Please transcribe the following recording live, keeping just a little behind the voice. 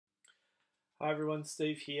Hi everyone,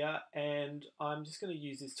 Steve here, and I'm just going to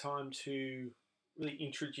use this time to really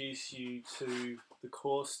introduce you to the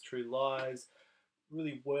course True Lies,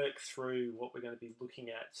 really work through what we're going to be looking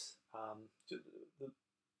at, the,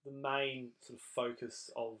 the main sort of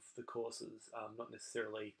focus of the courses, not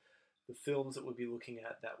necessarily the films that we'll be looking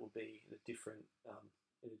at. That will be in a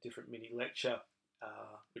different mini lecture,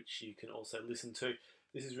 which you can also listen to.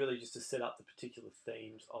 This is really just to set up the particular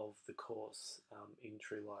themes of the course in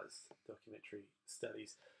True Lies documentary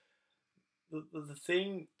studies. The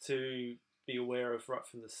thing to be aware of right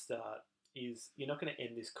from the start is you're not going to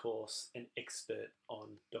end this course an expert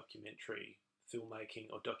on documentary filmmaking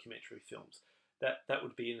or documentary films. That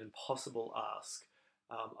would be an impossible ask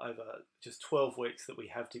over just 12 weeks that we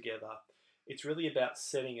have together. It's really about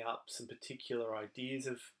setting up some particular ideas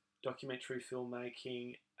of documentary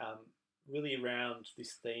filmmaking, really around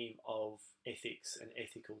this theme of ethics and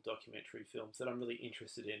ethical documentary films that I'm really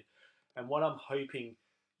interested in. And what I'm hoping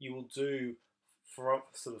you will do for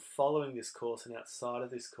sort of following this course and outside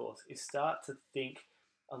of this course is start to think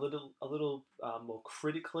a little more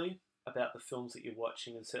critically about the films that you're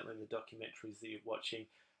watching, and certainly the documentaries that you're watching,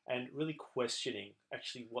 and really questioning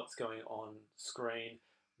actually what's going on screen.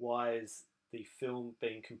 Why is the film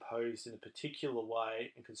being composed in a particular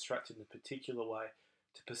way and constructed in a particular way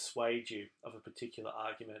to persuade you of a particular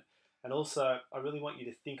argument? And also, I really want you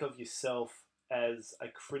to think of yourself as a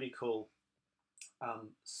critical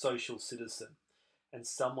social citizen and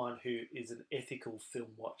someone who is an ethical film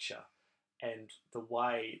watcher. And the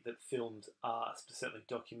way that films are, certainly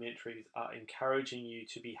documentaries, are encouraging you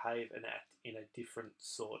to behave and act in a different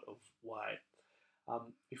sort of way.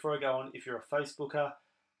 Before I go on, if you're a Facebooker,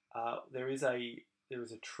 there is a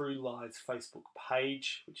True Lies Facebook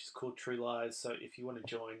page, which is called True Lies. So if you want to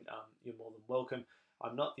join, you're more than welcome.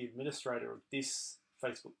 I'm not the administrator of this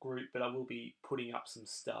Facebook group, but I will be putting up some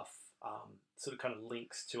stuff, sort of kind of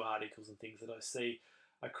links to articles and things that I see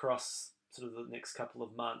across sort of the next couple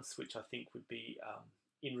of months, which I think would be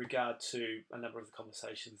in regard to a number of the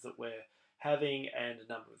conversations that we're having and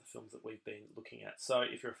a number of the films that we've been looking at. So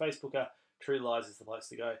if you're a Facebooker, True Lies is the place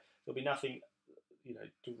to go. There'll be nothing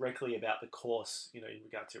directly about the course, in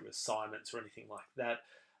regard to assignments or anything like that.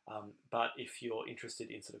 But if you're interested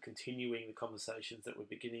in sort of continuing the conversations that we're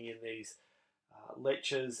beginning in these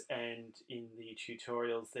lectures and in the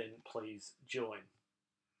tutorials, then please join.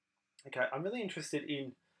 Okay, I'm really interested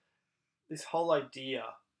in this whole idea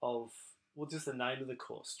of, well, just the name of the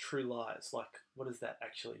course, True Lies. Like, what does that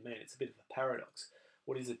actually mean? It's a bit of a paradox.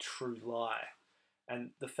 What is a true lie?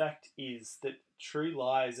 And the fact is that True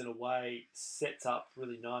Lies, in a way, sets up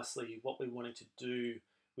really nicely what we wanted to do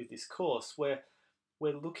with this course, where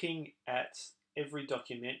we're looking at every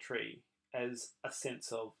documentary as a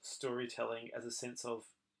sense of storytelling, as a sense of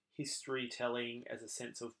history telling, as a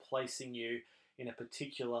sense of placing you in a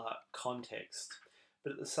particular context.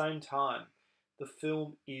 But at the same time, the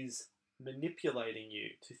film is manipulating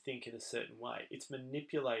you to think in a certain way. It's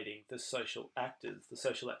manipulating the social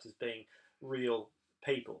actors being real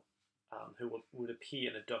people who would appear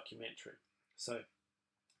in a documentary. So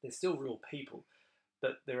they're still real people,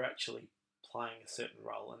 but they're actually playing a certain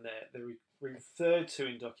role, and they're referred to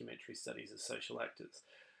in documentary studies as social actors.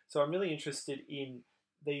 So I'm really interested in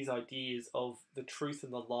these ideas of the truth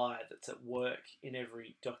and the lie that's at work in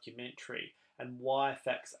every documentary, and why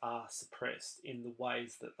facts are suppressed in the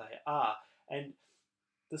ways that they are. And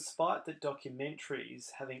despite the documentaries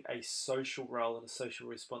having a social role and a social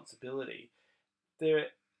responsibility, they're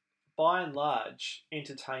by and large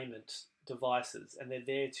entertainment devices, and they're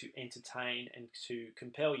there to entertain and to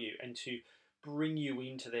compel you and to bring you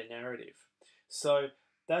into their narrative. So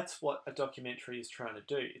that's what a documentary is trying to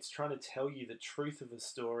do. It's trying to tell you the truth of a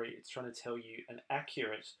story. It's trying to tell you an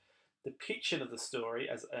accurate depiction of the story,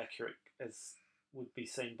 as accurate as would be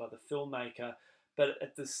seen by the filmmaker, but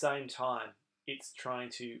at the same time, it's trying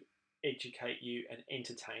to educate you and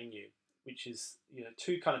entertain you, which is,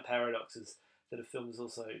 two kind of paradoxes that a film is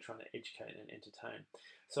also trying to educate and entertain.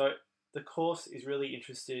 So the course is really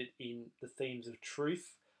interested in the themes of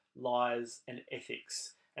truth, lies, and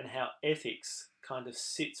ethics, and how ethics kind of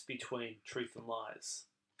sits between truth and lies.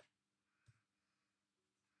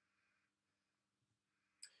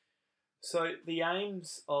 So the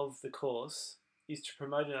aims of the course is to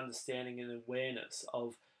promote an understanding and awareness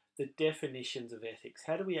of the definitions of ethics.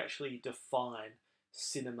 How do we actually define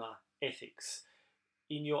cinema ethics?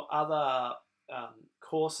 In your other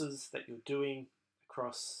courses that you're doing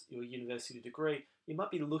across your university degree, you might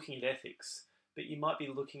be looking at ethics, but you might be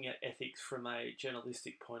looking at ethics from a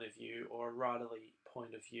journalistic point of view or a writerly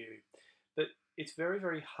point of view. But it's very,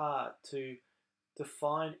 very hard to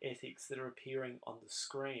define ethics that are appearing on the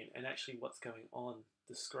screen and actually what's going on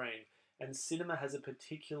the screen. And cinema has a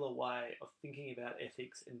particular way of thinking about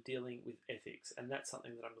ethics and dealing with ethics, and that's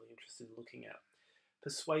something that I'm really interested in looking at.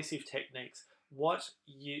 Persuasive techniques.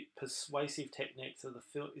 Persuasive techniques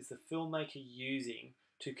is the filmmaker using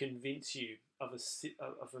to convince you of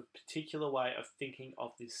a particular way of thinking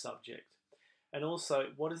of this subject? And also,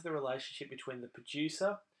 what is the relationship between the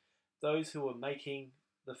producer, those who are making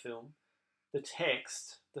the film, the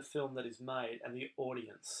text, the film that is made, and the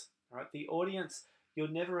audience? Right? The audience, you're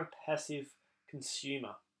never a passive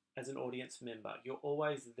consumer as an audience member. You're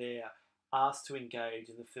always there, asked to engage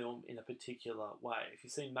in the film in a particular way. If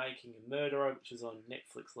you've seen Making a Murderer, which was on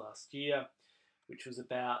Netflix last year, which was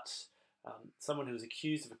about someone who was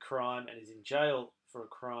accused of a crime and is in jail for a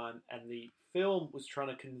crime, and the film was trying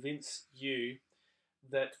to convince you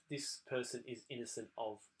that this person is innocent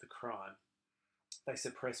of the crime. They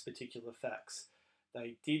suppressed particular facts.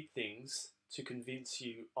 They did things to convince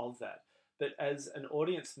you of that. But as an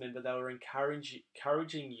audience member, they were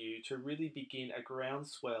encouraging you to really begin a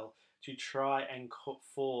groundswell to try and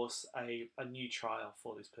force a new trial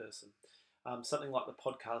for this person. Something like the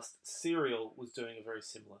podcast Serial was doing a very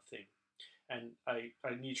similar thing. And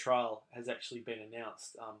a new trial has actually been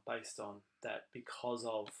announced based on that because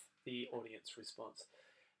of the audience response.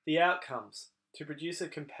 The outcomes. To produce a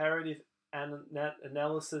comparative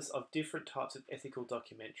analysis of different types of ethical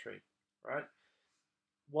documentary, right?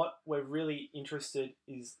 What we're really interested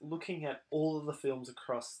is looking at all of the films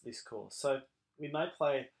across this course. So we may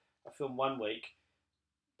play a film one week,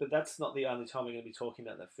 but that's not the only time we're going to be talking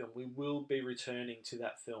about that film. We will be returning to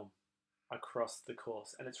that film across the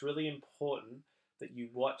course. And it's really important that you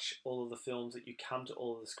watch all of the films, that you come to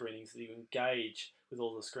all of the screenings, that you engage with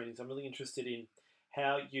all the screenings. I'm really interested in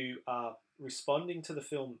how you are responding to the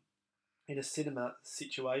film in a cinema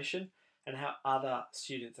situation and how other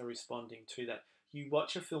students are responding to that. You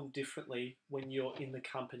watch a film differently when you're in the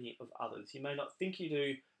company of others. You may not think you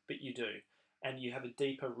do, but you do. And you have a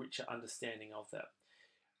deeper, richer understanding of that.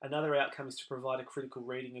 Another outcome is to provide a critical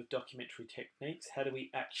reading of documentary techniques. How do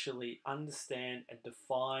we actually understand and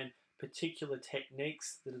define particular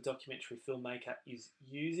techniques that a documentary filmmaker is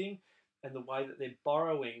using, and the way that they're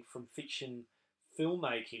borrowing from fiction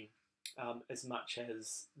filmmaking as much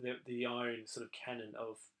as the own sort of canon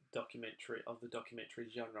of the documentary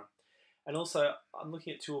genre. And also, I'm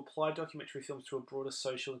looking at to apply documentary films to a broader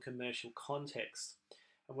social and commercial context.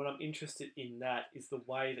 And what I'm interested in that is the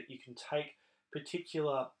way that you can take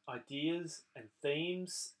particular ideas and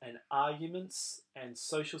themes and arguments and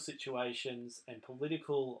social situations and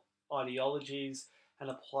political ideologies and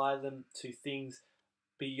apply them to things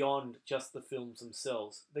beyond just the films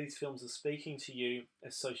themselves. These films are speaking to you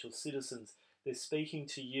as social citizens. They're speaking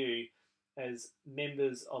to you as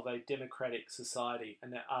members of a democratic society,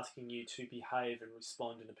 and they're asking you to behave and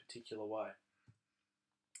respond in a particular way.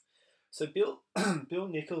 So Bill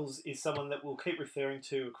Nichols is someone that we'll keep referring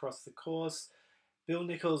to across the course. Bill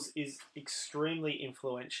Nichols is extremely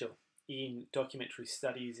influential in documentary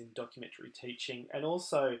studies, in documentary teaching, and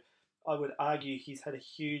also I would argue he's had a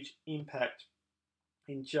huge impact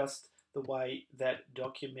in just the way that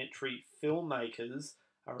documentary filmmakers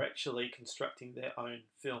are actually constructing their own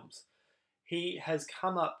films. He has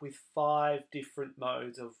come up with 5 different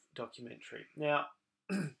modes of documentary. Now,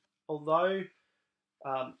 although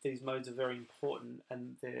these modes are very important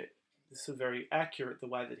and they're sort of very accurate, the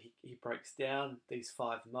way that he breaks down these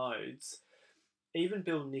 5 modes, even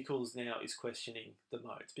Bill Nichols now is questioning the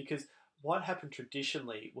modes, because what happened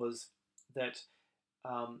traditionally was that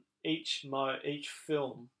each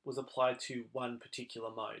film was applied to one particular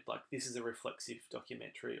mode, like this is a reflexive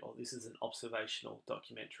documentary or this is an observational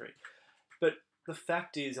documentary. But the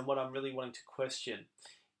fact is, and what I'm really wanting to question,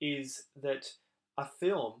 is that a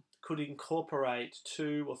film could incorporate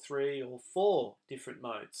 2 or 3 or 4 different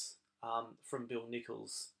modes from Bill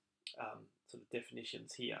Nichols' sort of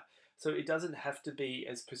definitions here. So it doesn't have to be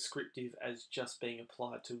as prescriptive as just being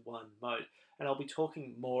applied to one mode. And I'll be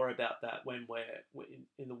talking more about that when we're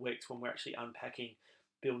in the weeks when we're actually unpacking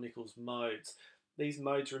Bill Nichols' modes. These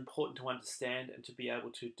modes are important to understand and to be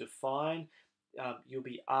able to define. You'll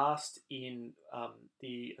be asked in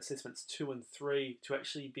the assessments 2 and 3 to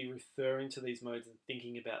actually be referring to these modes and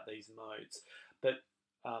thinking about these modes. But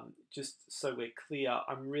just so we're clear,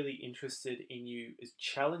 I'm really interested in you as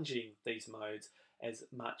challenging these modes as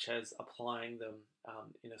much as applying them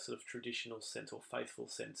in a sort of traditional sense or faithful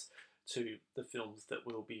sense to the films that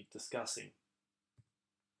we'll be discussing.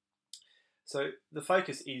 So the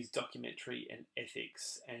focus is documentary and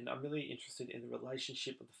ethics, and I'm really interested in the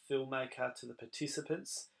relationship of the filmmaker to the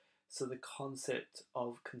participants, so the concept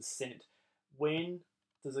of consent. when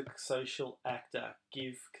does a social actor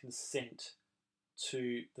give consent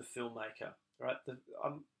to the filmmaker? Right,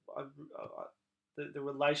 the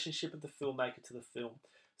relationship of the filmmaker to the film.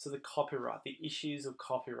 So the copyright, the issues of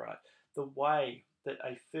copyright, the way that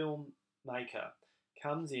a filmmaker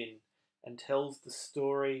comes in and tells the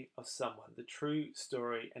story of someone, the true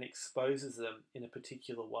story, and exposes them in a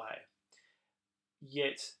particular way.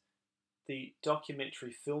 Yet the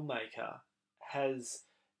documentary filmmaker has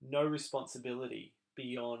no responsibility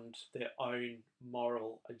beyond their own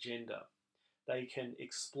moral agenda. They can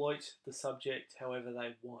exploit the subject however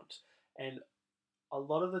they want. And a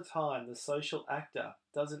lot of the time, the social actor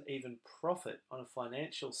doesn't even profit on a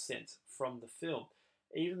financial sense from the film.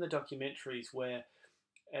 Even the documentaries where,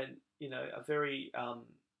 and a very, an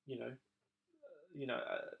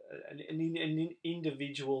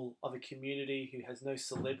individual of a community who has no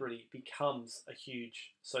celebrity becomes a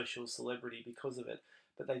huge social celebrity because of it,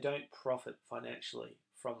 but they don't profit financially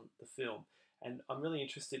from the film. And I'm really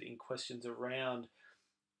interested in questions around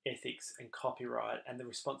ethics and copyright and the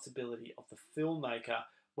responsibility of the filmmaker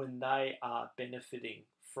when they are benefiting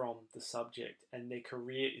from the subject and their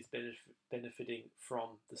career is benefiting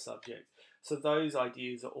from the subject. So those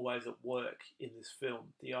ideas are always at work in this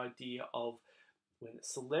film. The idea of when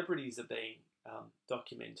celebrities are being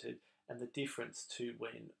documented and the difference to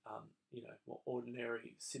when more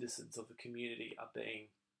ordinary citizens of the community are being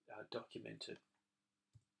documented.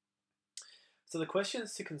 So the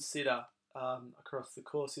questions to consider across the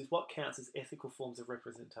course is what counts as ethical forms of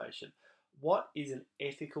representation? What is an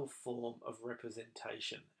ethical form of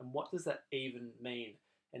representation? And what does that even mean,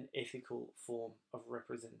 an ethical form of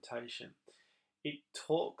representation? It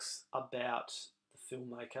talks about the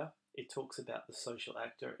filmmaker, it talks about the social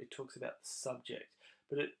actor, it talks about the subject,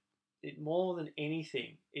 but it more than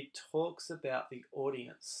anything, it talks about the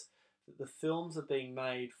audience, that the films are being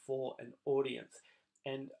made for an audience.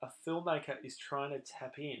 And a filmmaker is trying to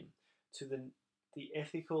tap in to the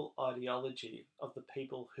ethical ideology of the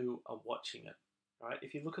people who are watching it. Right?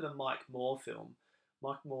 If you look at a Mike Moore film,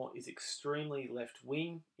 Mike Moore is extremely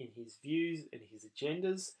left-wing in his views and his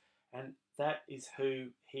agendas, and that is who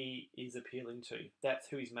he is appealing to. That's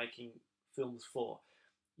who he's making films for.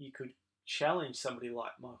 You could challenge somebody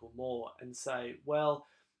like Michael Moore and say, well,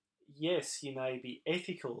 yes, you may be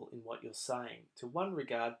ethical in what you're saying to one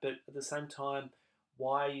regard, but at the same time,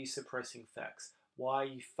 why are you suppressing facts? Why are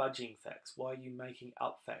you fudging facts? Why are you making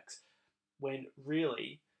up facts? When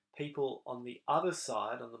really, people on the other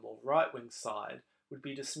side, on the more right-wing side, would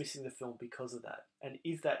be dismissing the film because of that. And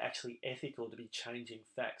is that actually ethical to be changing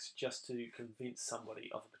facts just to convince somebody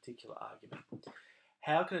of a particular argument?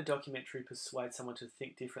 How can a documentary persuade someone to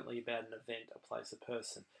think differently about an event, a place, a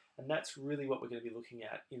person? And that's really what we're going to be looking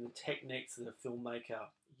at in the techniques that a filmmaker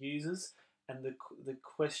uses and the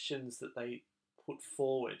questions that they put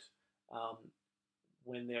forward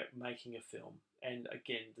when they're making a film. And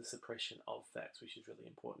again, the suppression of facts, which is really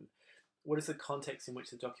important. What is the context in which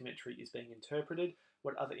the documentary is being interpreted?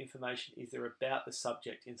 What other information is there about the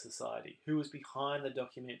subject in society? Who was behind the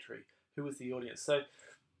documentary? Who was the audience? So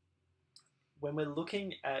when we're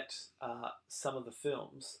looking at some of the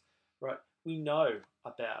films, right, we know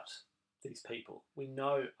about these people. We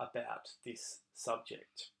know about this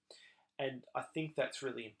subject. And I think that's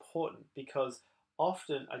really important because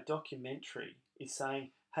often a documentary is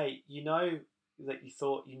saying, hey, you know that you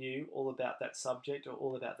thought you knew all about that subject or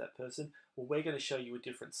all about that person. Well, we're going to show you a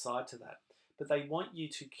different side to that. But they want you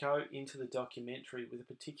to go into the documentary with a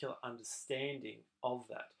particular understanding of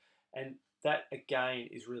that. And that, again,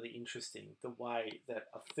 is really interesting, the way that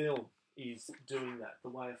a film is doing that, the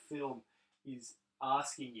way a film is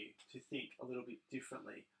asking you to think a little bit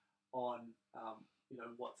differently on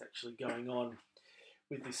what's actually going on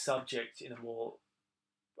with this subject in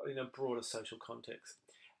a broader social context.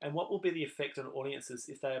 And what will be the effect on audiences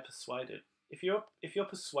if they are persuaded? If you're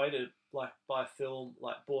persuaded like by a film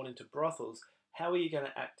like Born into Brothels, how are you going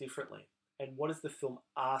to act differently? And what is the film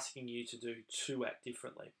asking you to do to act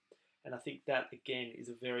differently? And I think that, again, is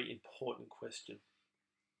a very important question.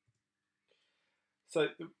 So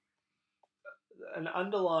an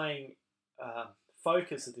underlying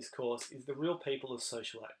focus of this course is the real people as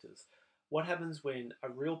social actors. What happens when a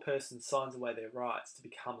real person signs away their rights to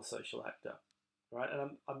become a social actor? Right?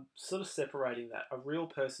 And I'm sort of separating that, a real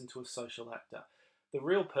person to a social actor. The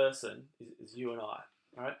real person is you and I,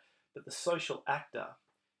 right? But the social actor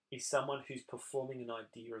is someone who's performing an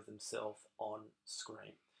idea of themselves on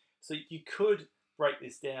screen. So you could break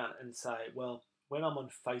this down and say, well, when I'm on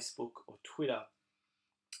Facebook or Twitter,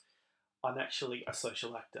 I'm actually a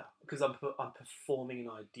social actor because I'm performing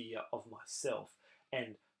an idea of myself.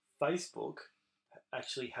 And Facebook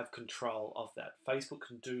actually have control of that. Facebook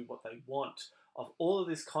can do what they want of all of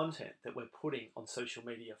this content that we're putting on social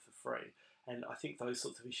media for free. And I think those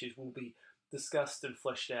sorts of issues will be discussed and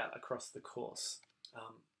fleshed out across the course.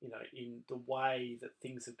 In the way that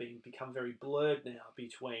things have become very blurred now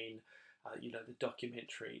between, the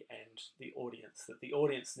documentary and the audience. That the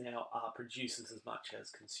audience now are producers as much as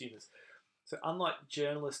consumers. So unlike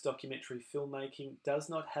journalist documentary filmmaking does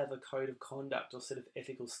not have a code of conduct or set of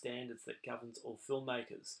ethical standards that governs all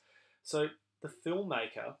filmmakers. So the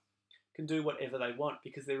filmmaker can do whatever they want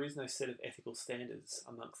because there is no set of ethical standards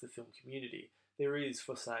amongst the film community. There is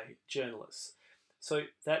for, say, journalists. So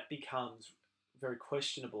that becomes very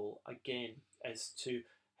questionable again as to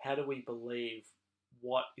how do we believe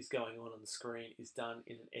what is going on the screen is done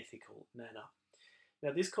in an ethical manner.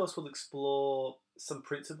 Now, this course will explore some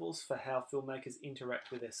principles for how filmmakers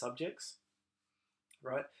interact with their subjects,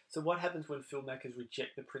 right? So what happens when filmmakers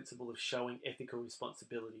reject the principle of showing ethical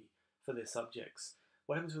responsibility for their subjects?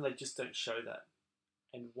 What happens when they just don't show that?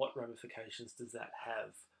 And what ramifications does that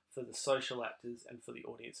have for the social actors and for the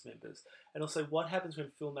audience members? And also, what happens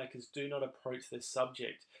when filmmakers do not approach their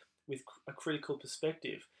subject with a critical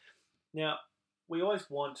perspective? Now, we always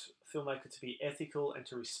want filmmakers to be ethical and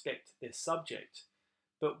to respect their subject,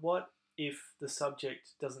 but what if the subject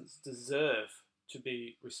doesn't deserve to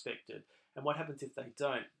be respected? And what happens if they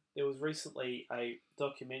don't? There was recently a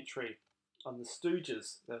documentary on the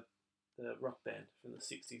Stooges, the rock band from the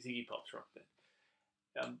 60s, Iggy Pop's rock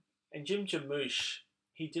band. And Jim Jarmusch,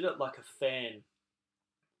 he did it like a fan,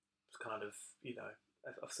 kind of,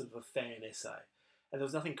 a sort of a fan essay. And there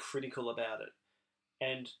was nothing critical about it.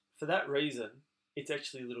 And for that reason, it's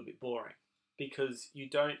actually a little bit boring because you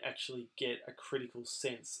don't actually get a critical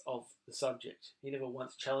sense of the subject. He never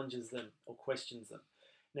once challenges them or questions them.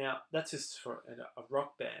 Now, that's just for a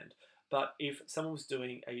rock band. But if someone was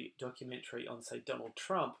doing a documentary on, say, Donald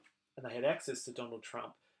Trump, and they had access to Donald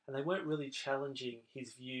Trump, and they weren't really challenging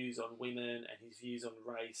his views on women and his views on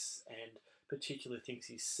race and particular things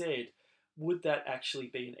he said, would that actually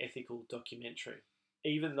be an ethical documentary?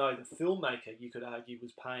 Even though the filmmaker, you could argue,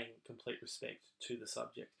 was paying complete respect to the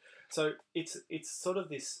subject. So it's sort of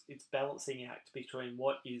this balancing act between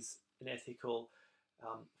what is an ethical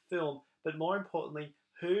film, but more importantly,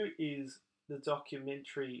 who is the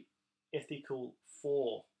documentary ethical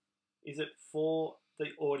for? Is it for the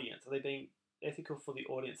audience? Are they being ethical for the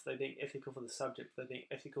audience? Are they being ethical for the subject? Are they being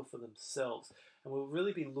ethical for themselves? And we'll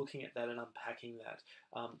really be looking at that and unpacking that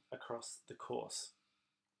across the course.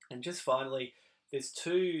 And just finally, there's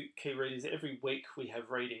two key readings. Every week we have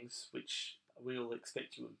readings, which we'll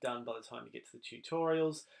expect you to have done by the time you get to the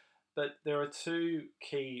tutorials. But there are two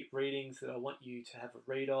key readings that I want you to have a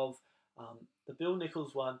read of. The Bill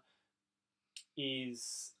Nichols one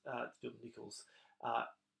is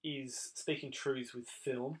is Speaking Truths with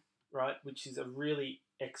Film, right? Which is a really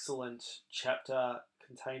excellent chapter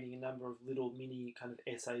containing a number of little mini kind of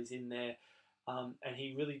essays in there. And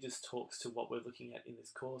he really just talks to what we're looking at in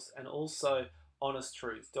this course. And also Honest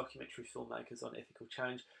Truths, Documentary Filmmakers on Ethical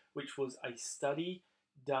Change, which was a study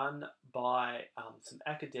done by some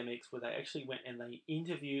academics where they actually went and they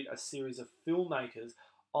interviewed a series of filmmakers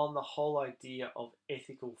on the whole idea of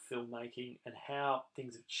ethical filmmaking and how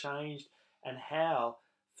things have changed and how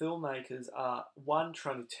filmmakers are, one,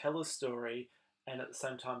 trying to tell a story and at the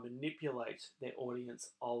same time manipulate their audience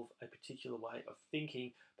of a particular way of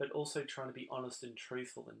thinking, but also trying to be honest and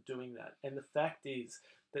truthful in doing that. And the fact is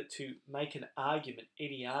that to make an argument,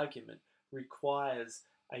 any argument, requires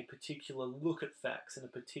a particular look at facts and a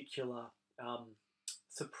particular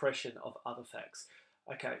suppression of other facts.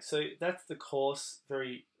 Okay, so that's the course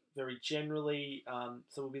very, very generally.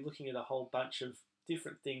 So we'll be looking at a whole bunch of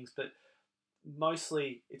different things, but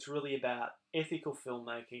mostly it's really about ethical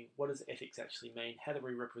filmmaking. What does ethics actually mean? How do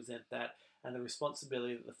we represent that? And the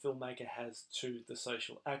responsibility that the filmmaker has to the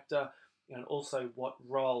social actor, and also what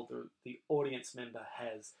role the audience member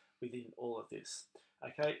has within all of this.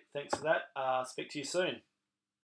 Okay, thanks for that. Speak to you soon.